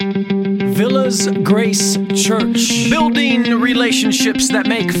Villas Grace Church. Building relationships that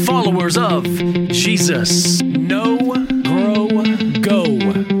make followers of Jesus. Know, grow, go.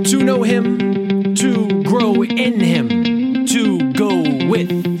 To know Him, to grow in Him, to go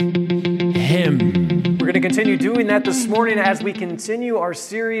with Him. We're going to continue doing that this morning as we continue our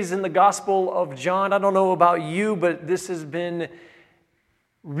series in the Gospel of John. I don't know about you, but this has been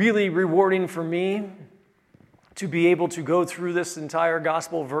really rewarding for me to be able to go through this entire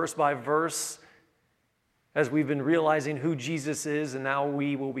gospel verse by verse as we've been realizing who Jesus is, and now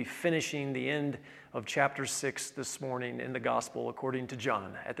we will be finishing the end of chapter 6 this morning in the gospel according to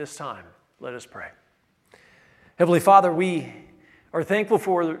John. At this time, let us pray. Heavenly Father, we are thankful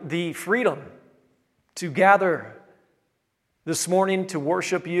for the freedom to gather this morning to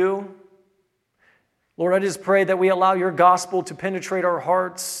worship you. Lord, I just pray that we allow your gospel to penetrate our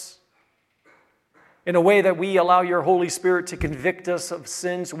hearts in a way that we allow your Holy Spirit to convict us of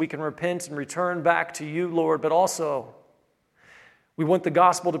sin so we can repent and return back to you, Lord. But also, we want the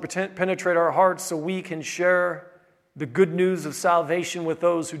gospel to penetrate our hearts so we can share the good news of salvation with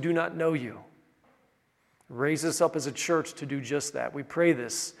those who do not know you. Raise us up as a church to do just that. We pray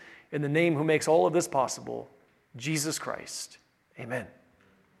this in the name who makes all of this possible, Jesus Christ. Amen.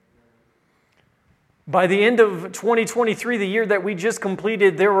 By the end of 2023, the year that we just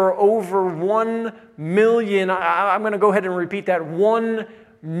completed, there were over 1 million, I'm going to go ahead and repeat that, 1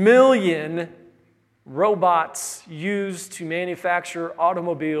 million robots used to manufacture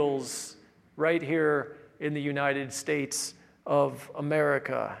automobiles right here in the United States of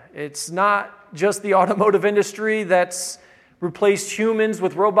America. It's not just the automotive industry that's replaced humans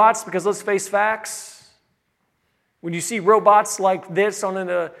with robots, because let's face facts. When you see robots like this on an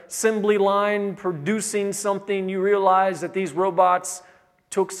assembly line producing something, you realize that these robots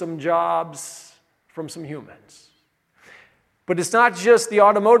took some jobs from some humans. But it's not just the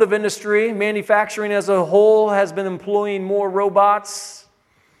automotive industry. Manufacturing as a whole has been employing more robots.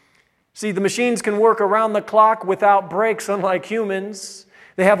 See, the machines can work around the clock without breaks, unlike humans.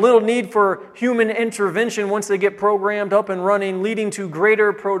 They have little need for human intervention once they get programmed up and running, leading to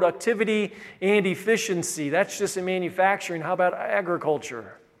greater productivity and efficiency. That's just in manufacturing. How about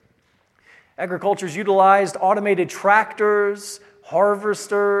agriculture? Agriculture's utilized automated tractors,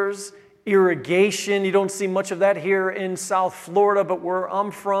 harvesters, irrigation. You don't see much of that here in South Florida, but where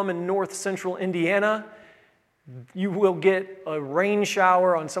I'm from in north central Indiana, you will get a rain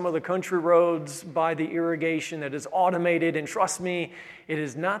shower on some of the country roads by the irrigation that is automated. And trust me, it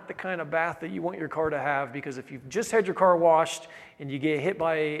is not the kind of bath that you want your car to have, because if you've just had your car washed and you get hit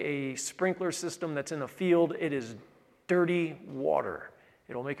by a sprinkler system that's in a field, it is dirty water.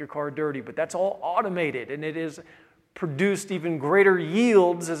 It'll make your car dirty, but that's all automated, and it is produced even greater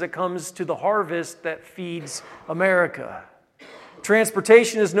yields as it comes to the harvest that feeds America.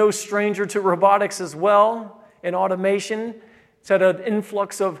 Transportation is no stranger to robotics as well. And automation. It's had an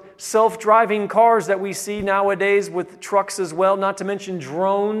influx of self-driving cars that we see nowadays with trucks as well, not to mention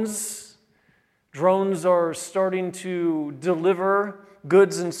drones. Drones are starting to deliver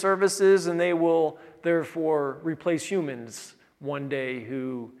goods and services, and they will therefore replace humans one day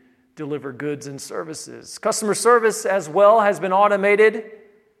who deliver goods and services. Customer service as well has been automated.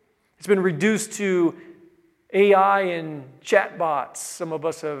 It's been reduced to AI and chatbots. Some of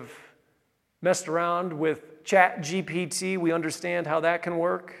us have messed around with ChatGPT. We understand how that can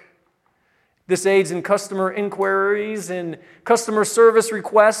work. This aids in customer inquiries and customer service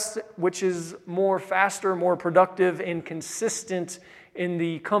requests, which is more faster, more productive, and consistent in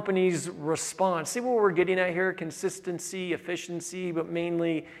the company's response. See what we're getting at here? Consistency, efficiency, but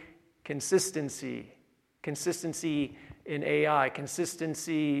mainly consistency. Consistency in AI,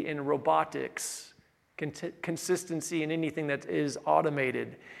 consistency in robotics, consistency in anything that is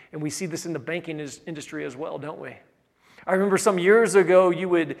automated. And we see this in the banking industry as well, don't we? I remember some years ago, you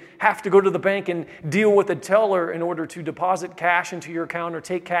would have to go to the bank and deal with a teller in order to deposit cash into your account or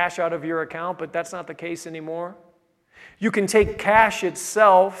take cash out of your account, but that's not the case anymore. You can take cash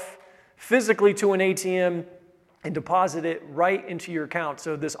itself physically to an ATM and deposit it right into your account.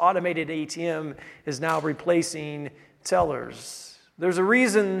 So this automated ATM is now replacing tellers. There's a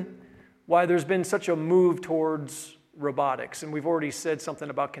reason why there's been such a move towards robotics. And we've already said something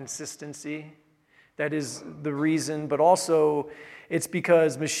about consistency. That is the reason. But also, it's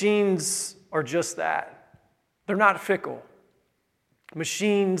because machines are just that. They're not fickle.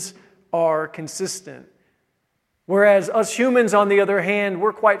 Machines are consistent. Whereas us humans, on the other hand,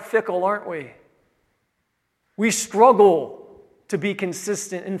 we're quite fickle, aren't we? We struggle to be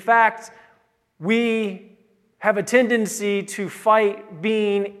consistent. In fact, we have a tendency to fight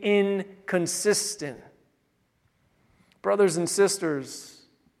being inconsistent. Brothers and sisters,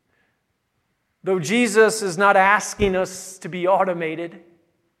 Though Jesus is not asking us to be automated,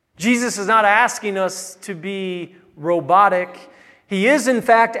 Jesus is not asking us to be robotic. He is, in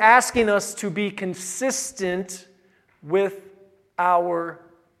fact, asking us to be consistent with our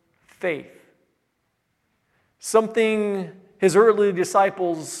faith. Something his early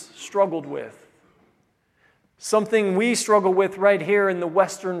disciples struggled with. Something we struggle with right here in the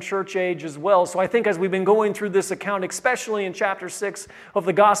Western church age as well. So I think as we've been going through this account, especially in chapter 6 of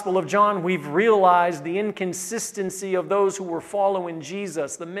the Gospel of John, we've realized the inconsistency of those who were following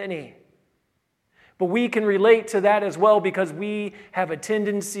Jesus, the many. But we can relate to that as well because we have a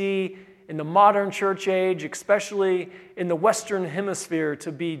tendency in the modern church age, especially in the Western hemisphere,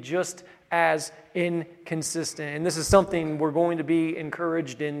 to be just as inconsistent. And this is something we're going to be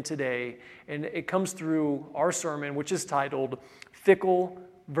encouraged in today. And it comes through our sermon, which is titled, Fickle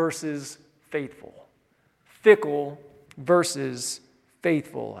versus Faithful. Fickle versus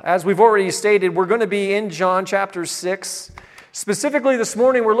faithful. As we've already stated, we're going to be in John chapter 6. Specifically this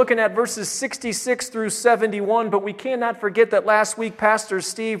morning, we're looking at verses 66 through 71, but we cannot forget that last week Pastor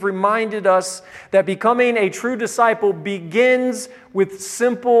Steve reminded us that becoming a true disciple begins with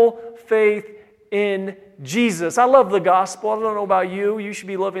simple faith in Jesus. I love the gospel. I don't know about you. You should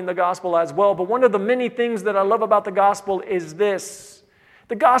be loving the gospel as well. But one of the many things that I love about the gospel is this.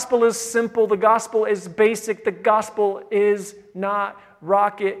 The gospel is simple. The gospel is basic. The gospel is not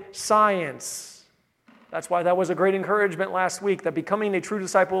rocket science. That's why that was a great encouragement last week, that becoming a true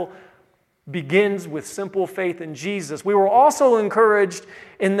disciple begins with simple faith in Jesus. We were also encouraged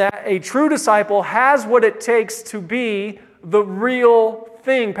in that a true disciple has what it takes to be the real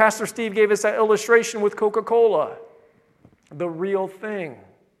thing. Pastor Steve gave us that illustration with Coca-Cola. The real thing.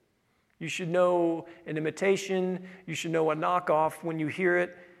 You should know an imitation. You should know a knockoff when you hear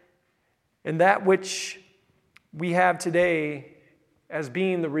it. And that which we have today as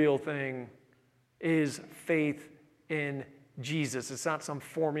being the real thing is faith in Jesus. It's not some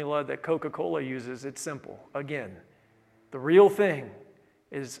formula that Coca-Cola uses. It's simple. Again, the real thing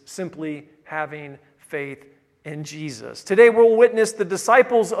is simply having faith in Jesus. Today we'll witness the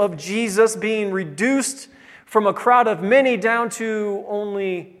disciples of Jesus being reduced from a crowd of many down to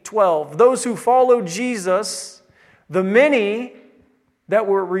only 12. Those who followed Jesus, the many that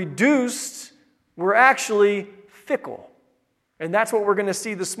were reduced were actually fickle. And that's what we're going to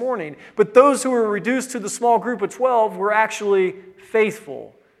see this morning. But those who were reduced to the small group of 12 were actually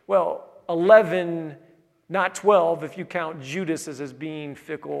faithful. Well, 11, not 12, if you count Judas as being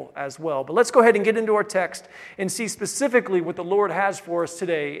fickle as well. But let's go ahead and get into our text and see specifically what the Lord has for us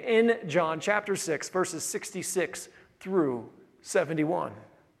today in John chapter 6, verses 66 through 71.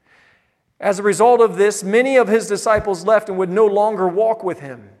 As a result of this, many of his disciples left and would no longer walk with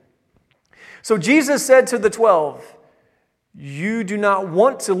him. So Jesus said to the 12, "You do not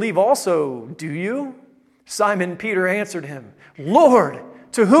want to leave also, do you?" Simon Peter answered him, "Lord,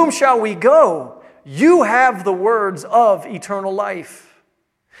 to whom shall we go? You have the words of eternal life.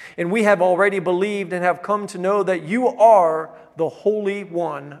 And we have already believed and have come to know that you are the Holy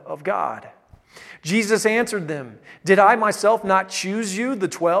One of God." Jesus answered them, "Did I myself not choose you, the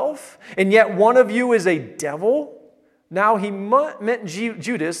 12? And yet one of you is a devil?" Now he meant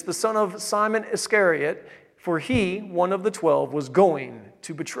Judas, the son of Simon Iscariot, for he, one of the 12, was going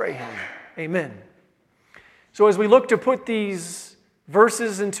to betray him. Amen. So as we look to put these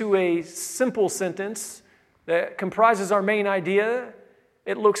verses into a simple sentence that comprises our main idea,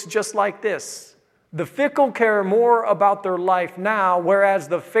 it looks just like this. The fickle care more about their life now, whereas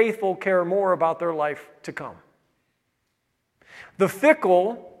the faithful care more about their life to come. The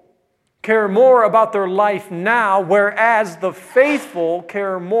fickle care more about their life now, whereas the faithful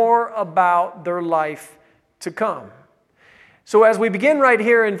care more about their life to come. So as we begin right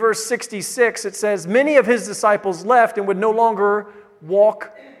here in verse 66, it says, many of his disciples left and would no longer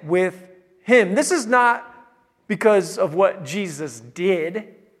walk with him. This is not because of what Jesus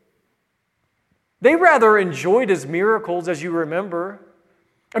did. They rather enjoyed his miracles, as you remember.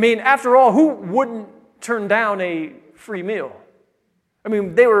 I mean, after all, who wouldn't turn down a free meal? I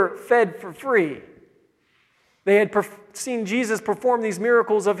mean, they were fed for free. They had seen Jesus perform these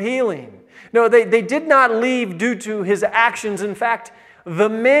miracles of healing. No, they did not leave due to his actions. In fact, the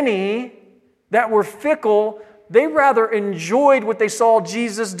many that were fickle, they rather enjoyed what they saw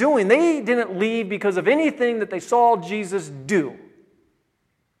Jesus doing. They didn't leave because of anything that they saw Jesus do.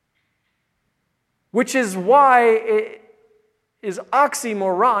 Which is why it is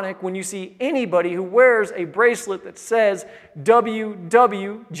oxymoronic when you see anybody who wears a bracelet that says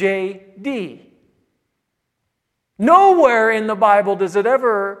WWJD. Nowhere in the Bible does it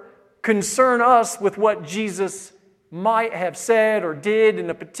ever concern us with what Jesus might have said or did in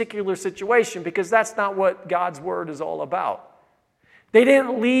a particular situation, because that's not what God's word is all about. They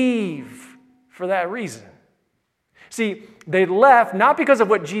didn't leave for that reason. See, they left not because of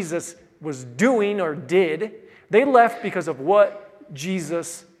what Jesus was doing or did. They left because of what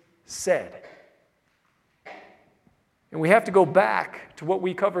Jesus said. And we have to go back to what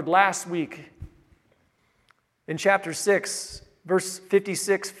we covered last week in chapter 6, verse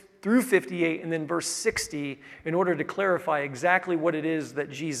 56 through 58, and then verse 60, in order to clarify exactly what it is that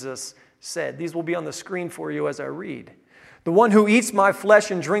Jesus said. These will be on the screen for you as I read. The one who eats my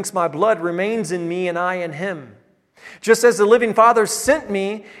flesh and drinks my blood remains in me, and I in him. Just as the living Father sent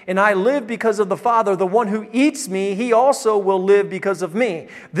me, and I live because of the Father, the one who eats me, he also will live because of me.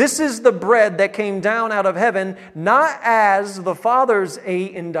 This is the bread that came down out of heaven, not as the fathers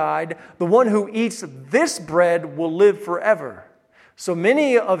ate and died. The one who eats this bread will live forever. So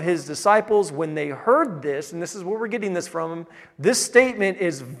many of his disciples, when they heard this, and this is where we're getting this from, this statement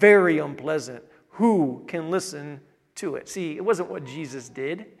is very unpleasant. Who can listen to it? See, it wasn't what Jesus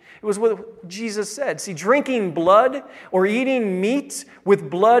did. It was what Jesus said. See, drinking blood or eating meat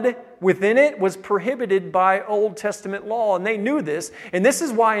with blood within it was prohibited by Old Testament law, and they knew this. And this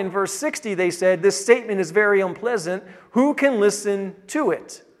is why in verse 60 they said, this statement is very unpleasant. Who can listen to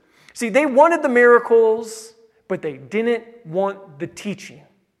it? See, they wanted the miracles, but they didn't want the teaching.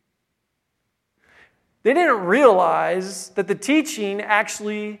 They didn't realize that the teaching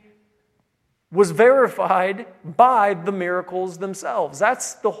actually was verified by the miracles themselves.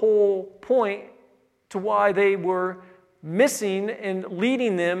 That's the whole point to why they were missing and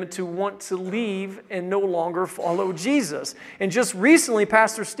leading them to want to leave and no longer follow Jesus. And just recently,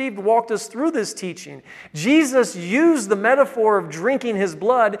 Pastor Steve walked us through this teaching. Jesus used the metaphor of drinking his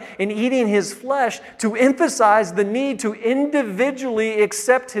blood and eating his flesh to emphasize the need to individually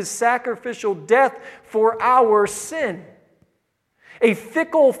accept his sacrificial death for our sin. A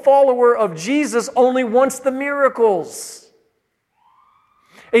fickle follower of Jesus only wants the miracles.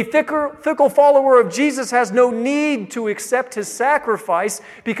 A fickle follower of Jesus has no need to accept his sacrifice,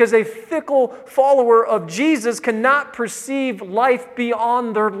 because a fickle follower of Jesus cannot perceive life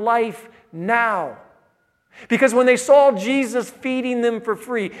beyond their life now. Because when they saw Jesus feeding them for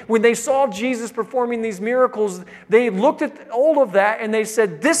free, when they saw Jesus performing these miracles, they looked at all of that and they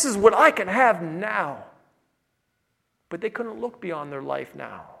said, this is what I can have now. But they couldn't look beyond their life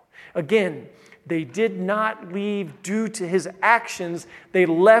now. Again, they did not leave due to his actions. They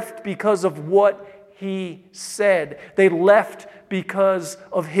left because of what he said. They left because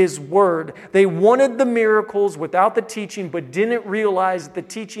of his word. They wanted the miracles without the teaching, but didn't realize that the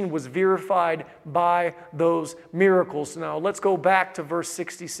teaching was verified by those miracles. Now, let's go back to verse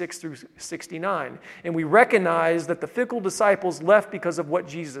 66 through 69. And we recognize that the fickle disciples left because of what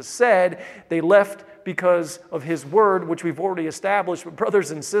Jesus said. They left because of his word, which we've already established. But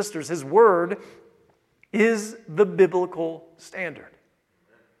brothers and sisters, his word is the biblical standard.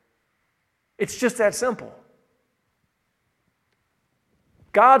 It's just that simple.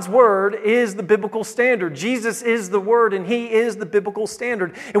 God's word is the biblical standard. Jesus is the word, and he is the biblical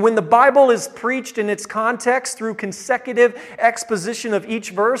standard. And when the Bible is preached in its context through consecutive exposition of each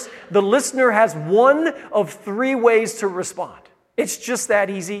verse, the listener has one of three ways to respond. It's just that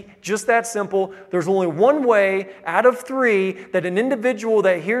easy, just that simple. There's only one way out of three that an individual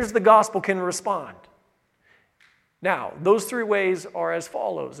that hears the gospel can respond. Now, those three ways are as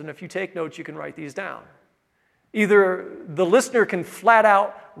follows, and if you take notes, you can write these down. Either the listener can flat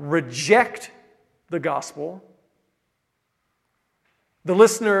out reject the gospel, the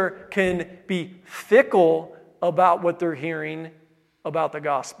listener can be fickle about what they're hearing about the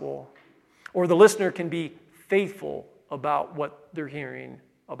gospel, or the listener can be faithful about what they're hearing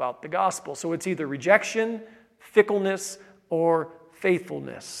about the gospel. So it's either rejection, fickleness, or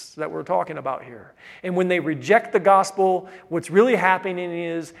faithfulness that we're talking about here. And when they reject the gospel, what's really happening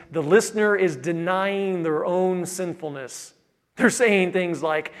is the listener is denying their own sinfulness. They're saying things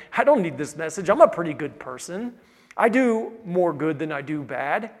like, I don't need this message. I'm a pretty good person. I do more good than I do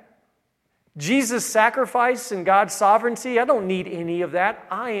bad. Jesus' sacrifice and God's sovereignty, I don't need any of that.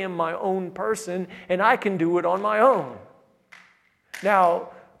 I am my own person, and I can do it on my own. Now,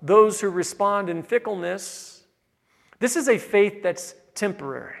 those who respond in fickleness, this is a faith that's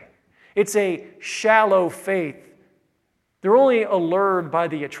temporary. It's a shallow faith. They're only allured by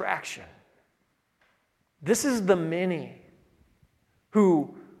the attraction. This is the many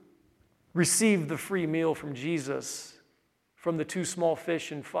who received the free meal from Jesus from the 2 small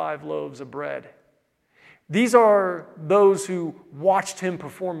fish and 5 loaves of bread. These are those who watched him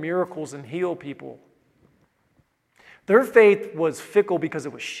perform miracles and heal people. Their faith was fickle because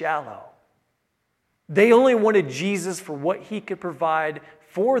it was shallow. They only wanted Jesus for what he could provide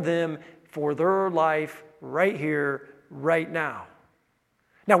for them, for their life right here, right now.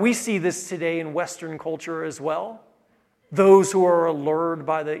 Now, we see this today in Western culture as well. Those who are allured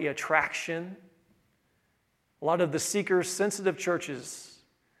by the attraction. A lot of the seeker-sensitive churches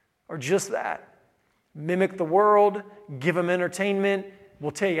are just that. Mimic the world, give them entertainment.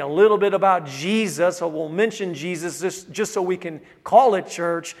 We'll tell you a little bit about Jesus, or we'll mention Jesus just so we can call it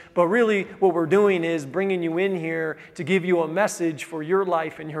church. But really what we're doing is bringing you in here to give you a message for your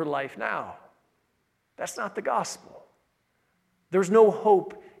life and your life now. That's not the gospel. There's no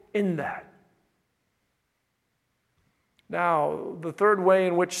hope in that. Now, the third way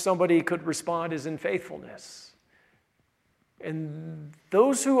in which somebody could respond is in faithfulness. And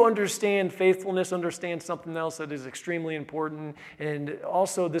those who understand faithfulness understand something else that is extremely important. And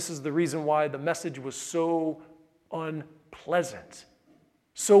also, this is the reason why the message was so unpleasant,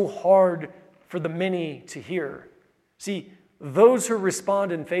 so hard for the many to hear. See, those who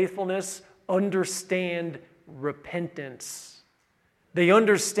respond in faithfulness understand repentance. They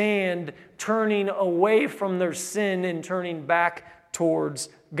understand turning away from their sin and turning back towards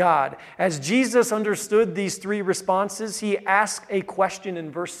God. As Jesus understood these three responses, he asked a question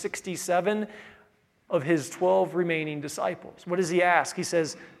in verse 67 of his 12 remaining disciples. What does he ask? He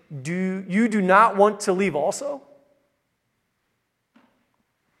says, "Do you not want to leave also?"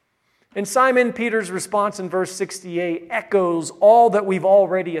 And Simon Peter's response in verse 68 echoes all that we've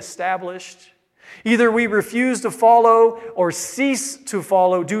already established. Either we refuse to follow or cease to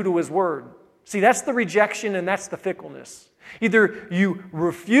follow due to his word. See, that's the rejection and that's the fickleness. Either you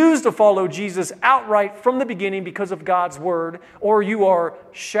refuse to follow Jesus outright from the beginning because of God's word, or you are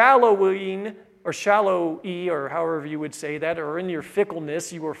shallow-y, or however you would say that, or in your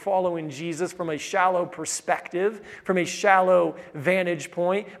fickleness, you are following Jesus from a shallow perspective, from a shallow vantage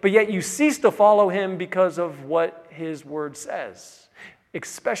point, but yet you cease to follow him because of what his word says,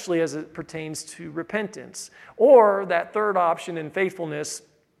 especially as it pertains to repentance. Or that third option in faithfulness,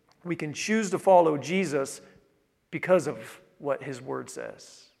 we can choose to follow Jesus because of what his word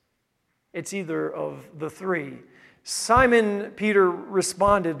says. It's either of the three. Simon Peter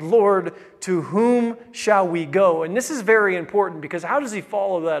responded, "Lord, to whom shall we go?" And this is very important because how does he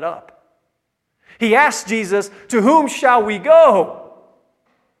follow that up? He asked Jesus, "To whom shall we go?"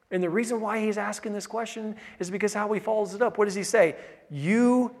 And the reason why he's asking this question is because how he follows it up. What does he say?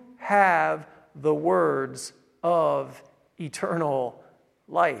 "You have the words of eternal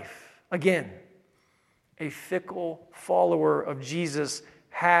life." Again, a fickle follower of Jesus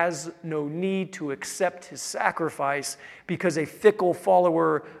has no need to accept his sacrifice because a fickle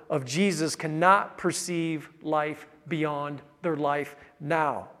follower of Jesus cannot perceive life beyond their life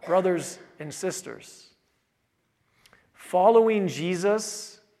now. Brothers and sisters, following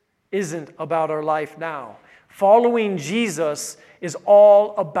Jesus isn't about our life now. Following Jesus is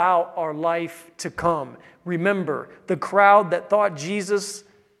all about our life to come. Remember, the crowd that thought Jesus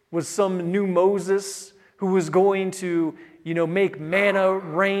was some new Moses who was going to, make manna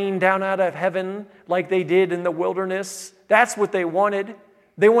rain down out of heaven like they did in the wilderness. That's what they wanted.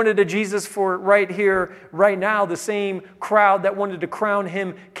 They wanted a Jesus for right here, right now, the same crowd that wanted to crown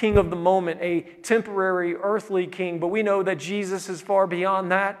him king of the moment, a temporary earthly king. But we know that Jesus is far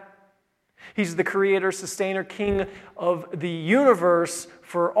beyond that. He's the creator, sustainer, king of the universe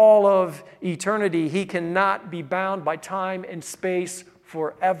for all of eternity. He cannot be bound by time and space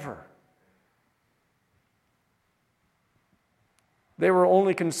forever. They were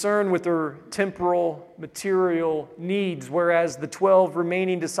only concerned with their temporal, material needs, whereas the 12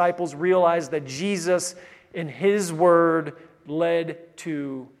 remaining disciples realized that Jesus and his word led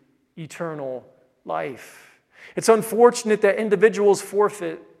to eternal life. It's unfortunate that individuals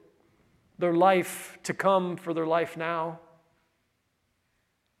forfeit their life to come for their life now.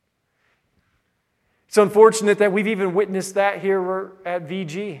 It's unfortunate that we've even witnessed that here at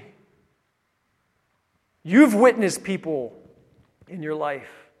VG. You've witnessed people in your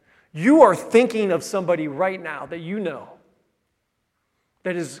life. You are thinking of somebody right now that you know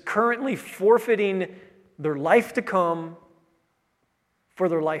that is currently forfeiting their life to come for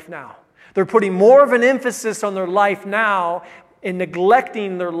their life now. They're putting more of an emphasis on their life now and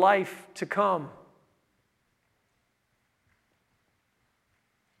neglecting their life to come.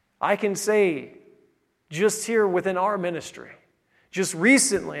 I can say, just here within our ministry, just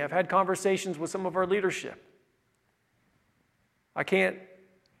recently, I've had conversations with some of our leadership. I can't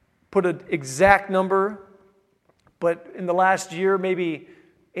put an exact number, but in the last year, maybe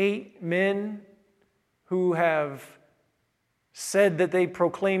 8 men who have said that they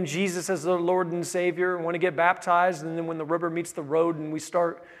proclaim Jesus as their Lord and Savior and want to get baptized, and then when the rubber meets the road and we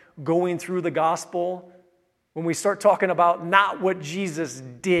start going through the gospel, when we start talking about not what Jesus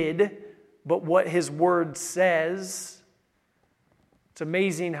did, but what his word says, it's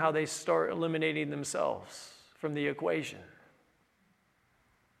amazing how they start eliminating themselves from the equation.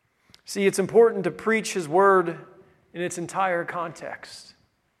 See, it's important to preach his word in its entire context.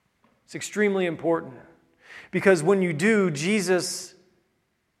 It's extremely important because when you do, Jesus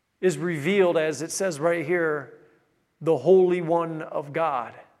is revealed, as it says right here, the Holy One of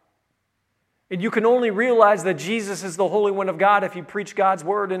God. And you can only realize that Jesus is the Holy One of God if you preach God's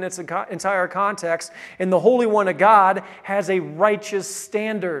word in its entire context. And the Holy One of God has a righteous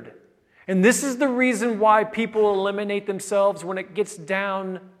standard. And this is the reason why people eliminate themselves when it gets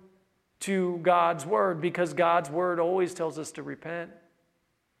down to God's word, because God's word always tells us to repent.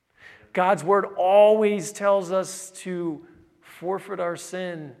 God's word always tells us to forfeit our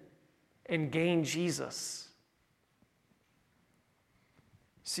sin and gain Jesus.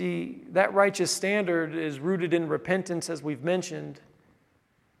 See, that righteous standard is rooted in repentance, as we've mentioned.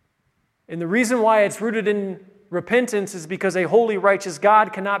 And the reason why it's rooted in repentance is because a holy, righteous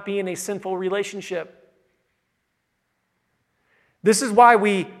God cannot be in a sinful relationship. This is why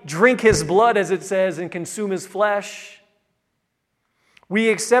we drink his blood, as it says, and consume his flesh. We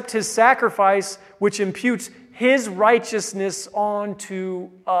accept his sacrifice, which imputes his righteousness onto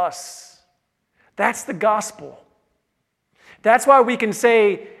us. That's the gospel. That's why we can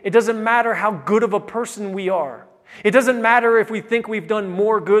say it doesn't matter how good of a person we are. It doesn't matter if we think we've done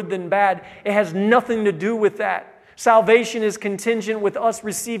more good than bad. It has nothing to do with that. Salvation is contingent with us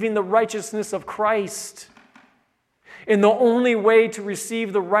receiving the righteousness of Christ. And the only way to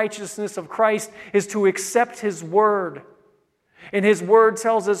receive the righteousness of Christ is to accept his word. And his word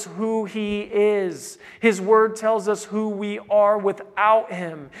tells us who he is. His word tells us who we are without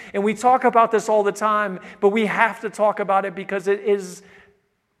him. And we talk about this all the time, but we have to talk about it because it is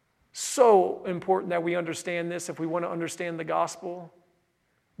so important that we understand this if we want to understand the gospel.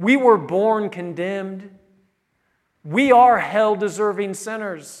 We were born condemned. We are hell-deserving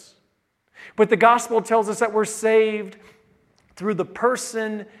sinners. But the gospel tells us that we're saved through the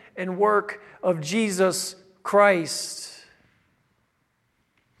person and work of Jesus Christ.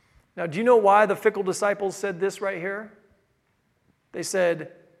 Now, do you know why the Fickle disciples said this right here? They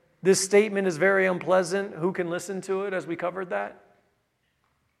said, this statement is very unpleasant. Who can listen to it, as we covered that?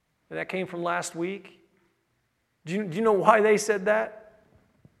 And that came from last week. Do you know why they said that?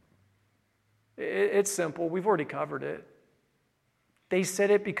 It's simple. We've already covered it. They said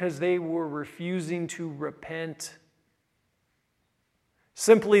it because they were refusing to repent.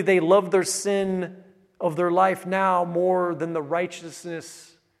 Simply, they loved their sin of their life now more than the righteousness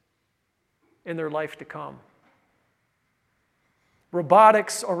in their life to come.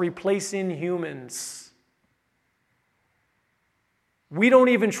 Robotics are replacing humans. We don't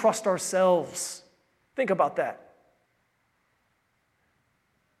even trust ourselves. Think about that.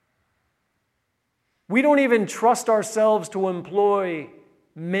 We don't even trust ourselves to employ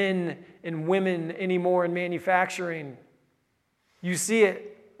men and women anymore in manufacturing. You see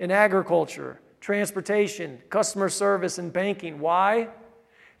it in agriculture, transportation, customer service, and banking. Why?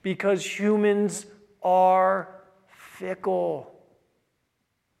 Because humans are fickle.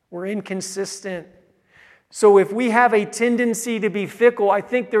 We're inconsistent. So if we have a tendency to be fickle, I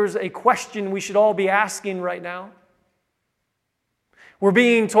think there's a question we should all be asking right now. We're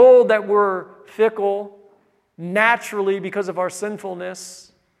being told that we're fickle naturally because of our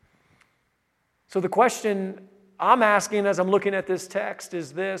sinfulness. So the question I'm asking as I'm looking at this text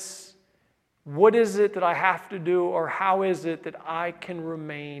is this: what is it that I have to do, or how is it that I can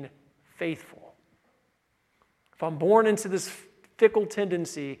remain faithful? If I'm born into this fickle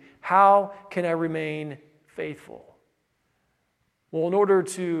tendency, how can I remain faithful? Well, in order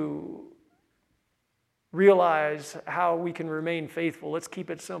to realize how we can remain faithful, let's keep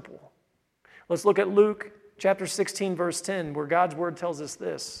it simple. Let's look at Luke chapter 16, verse 10, where God's word tells us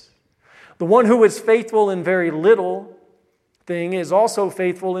this: the one who is faithful in very little thing is also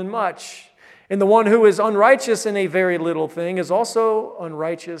faithful in much. And the one who is unrighteous in a very little thing is also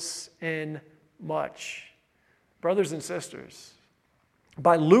unrighteous in much. Brothers and sisters,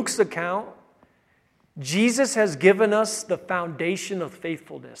 by Luke's account, Jesus has given us the foundation of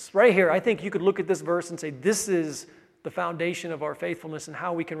faithfulness. Right here, I think you could look at this verse and say, this is the foundation of our faithfulness and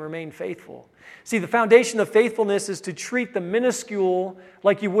how we can remain faithful. See, the foundation of faithfulness is to treat the minuscule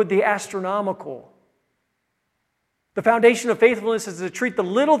like you would the astronomical. The foundation of faithfulness is to treat the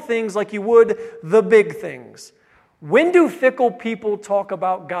little things like you would the big things. When do fickle people talk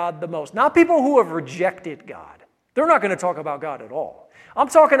about God the most? Not people who have rejected God. They're not going to talk about God at all. I'm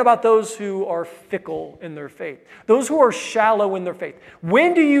talking about those who are fickle in their faith, those who are shallow in their faith.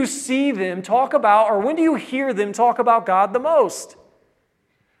 When do you see them talk about, or when do you hear them talk about God the most?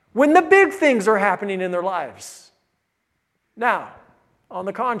 When the big things are happening in their lives. Now, on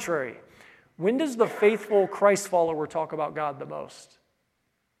the contrary, when does the faithful Christ follower talk about God the most?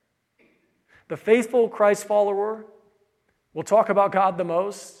 The faithful Christ follower will talk about God the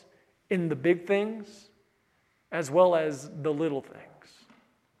most in the big things as well as the little things.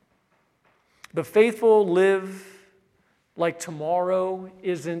 The faithful live like tomorrow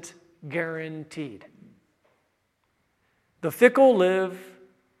isn't guaranteed. The fickle live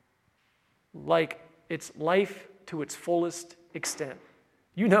like it's life to its fullest extent.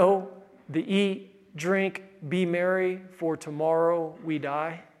 You know, the eat, drink, be merry, for tomorrow we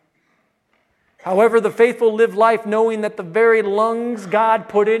die. However, the faithful live life knowing that the very lungs God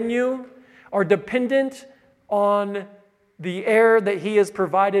put in you are dependent on the air that He has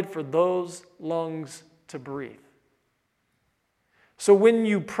provided for those lungs to breathe. So when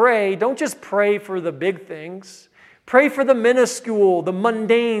you pray, don't just pray for the big things. Pray for the minuscule, the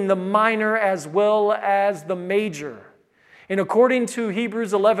mundane, the minor, as well as the major. And according to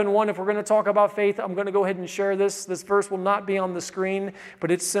Hebrews 11:1, if we're going to talk about faith, I'm going to go ahead and share this. This verse will not be on the screen,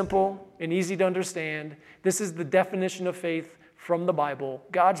 but it's simple and easy to understand. This is the definition of faith from the Bible.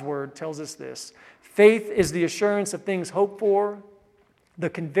 God's Word tells us this. Faith is the assurance of things hoped for, the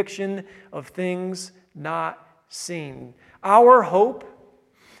conviction of things not seen. Our hope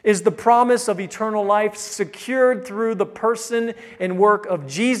is the promise of eternal life secured through the person and work of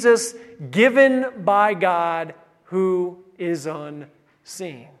Jesus, given by God, who is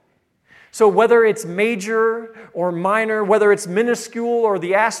unseen. So whether it's major or minor, whether it's minuscule or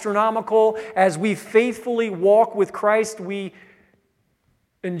the astronomical, as we faithfully walk with Christ, we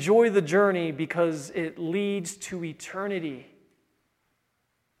enjoy the journey because it leads to eternity.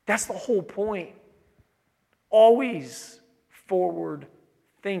 That's the whole point. Always forward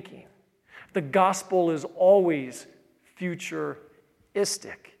thinking. The gospel is always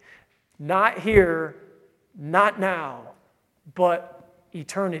futuristic. Not here, not now, but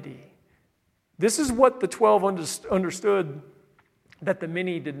eternity. This is what the 12 understood that the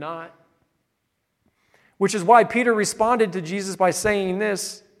many did not. Which is why Peter responded to Jesus by saying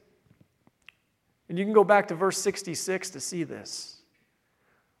this. And you can go back to verse 66 to see this.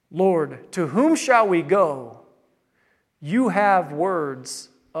 Lord, to whom shall we go? You have words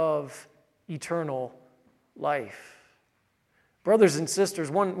of eternal life. Brothers and sisters,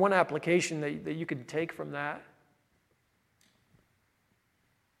 one application that you could take from that.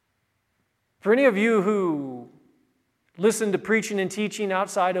 For any of you who listen to preaching and teaching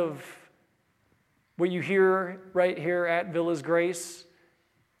outside of what you hear right here at Villa's Grace,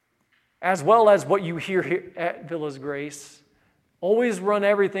 as well as what you hear here at Villa's Grace, always run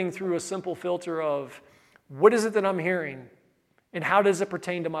everything through a simple filter of what is it that I'm hearing and how does it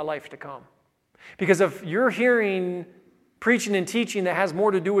pertain to my life to come? Because if you're hearing preaching and teaching that has more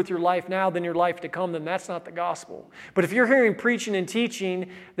to do with your life now than your life to come, then that's not the gospel. But if you're hearing preaching and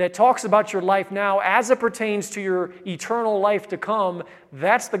teaching that talks about your life now as it pertains to your eternal life to come,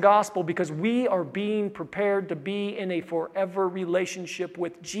 that's the gospel, because we are being prepared to be in a forever relationship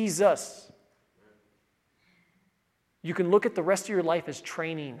with Jesus. You can look at the rest of your life as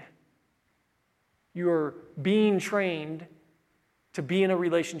training. You're being trained to be in a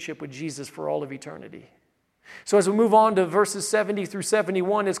relationship with Jesus for all of eternity. So as we move on to verses 70 through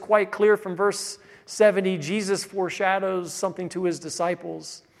 71, it's quite clear from verse 70, Jesus foreshadows something to his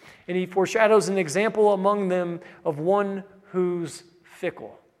disciples. And he foreshadows an example among them of one who's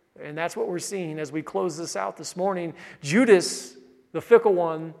fickle. And that's what we're seeing as we close this out this morning. Judas, the fickle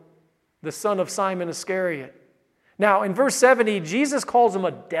one, the son of Simon Iscariot. Now, in verse 70, Jesus calls him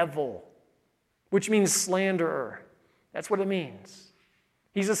a devil, which means slanderer. That's what it means.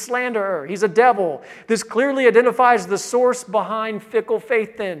 He's a slanderer. He's a devil. This clearly identifies the source behind fickle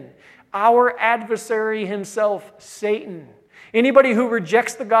faith then. Our adversary himself, Satan. Anybody who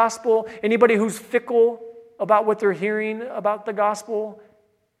rejects the gospel, anybody who's fickle about what they're hearing about the gospel,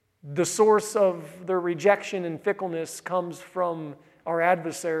 the source of their rejection and fickleness comes from our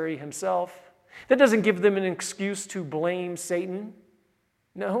adversary himself. That doesn't give them an excuse to blame Satan.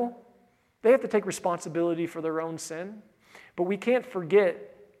 No. They have to take responsibility for their own sin. But we can't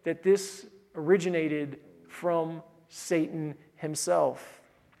forget that this originated from Satan himself.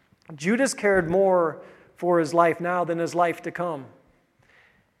 Judas cared more for his life now than his life to come.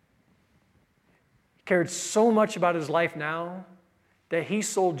 He cared so much about his life now that he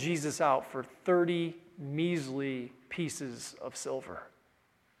sold Jesus out for 30 measly pieces of silver.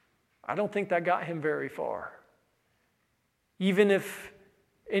 I don't think that got him very far. Even if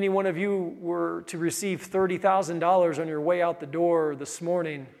any one of you were to receive $30,000 on your way out the door this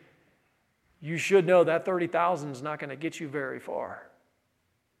morning, you should know that $30,000 is not going to get you very far.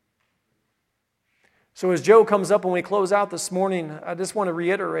 So as Joe comes up and we close out this morning, I just want to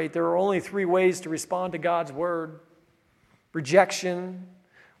reiterate there are only 3 ways to respond to God's word. Rejection,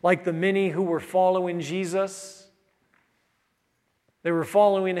 like the many who were following Jesus. They were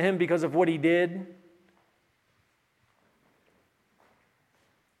following him because of what he did.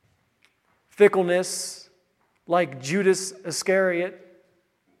 Fickleness, like Judas Iscariot.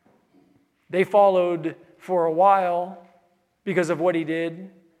 They followed for a while because of what he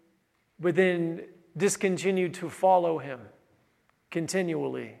did, but then discontinued to follow him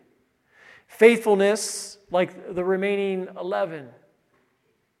continually. Faithfulness, like the remaining 11.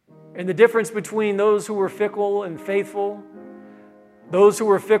 And the difference between those who were fickle and faithful, those who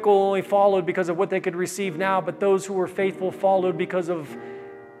were fickle only followed because of what they could receive now, but those who were faithful followed because of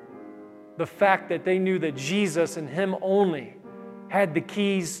the fact that they knew that Jesus and him only had the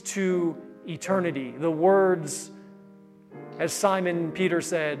keys to eternity. The words, as Simon Peter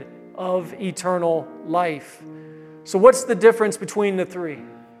said, of eternal life. So what's the difference between the 3?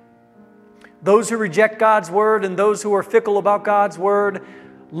 Those who reject God's word and those who are fickle about God's word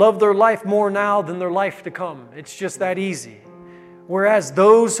love their life more now than their life to come. It's just that easy. Whereas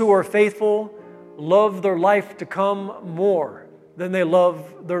those who are faithful love their life to come more than they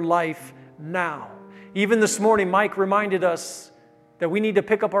love their life now. Even this morning, Mike reminded us that we need to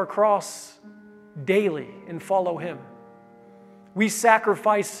pick up our cross daily and follow him. We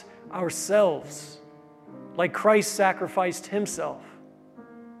sacrifice ourselves like Christ sacrificed himself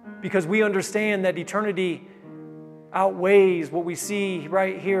because we understand that eternity outweighs what we see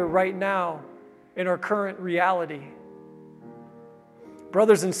right here, right now in our current reality.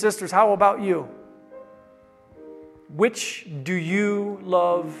 Brothers and sisters, how about you? Which do you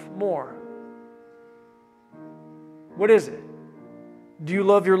love more? What is it? Do you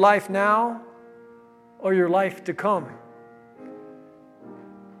love your life now or your life to come?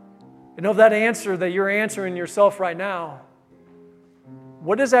 And of that answer that you're answering yourself right now,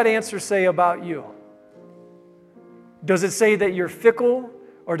 what does that answer say about you? Does it say that you're fickle,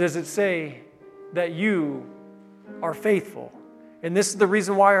 or does it say that you are faithful? And this is the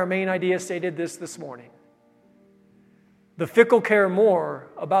reason why our main idea stated this morning. The fickle care more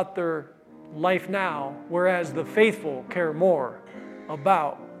about their life now, whereas the faithful care more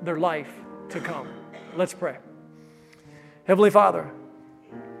about their life to come. Let's pray. Heavenly Father,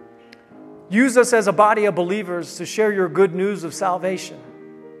 use us as a body of believers to share your good news of salvation.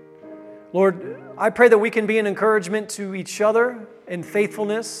 Lord, I pray that we can be an encouragement to each other in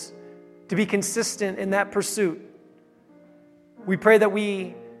faithfulness, to be consistent in that pursuit. We pray that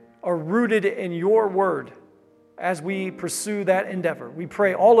we are rooted in your word as we pursue that endeavor. We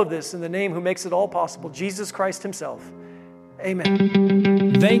pray all of this in the name who makes it all possible, Jesus Christ himself.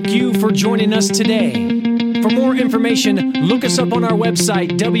 Amen. Thank you for joining us today. For more information, look us up on our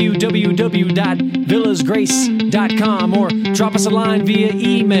website, www.villasgrace.com, or drop us a line via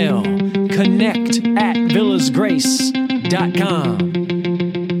email, connect@villasgrace.com.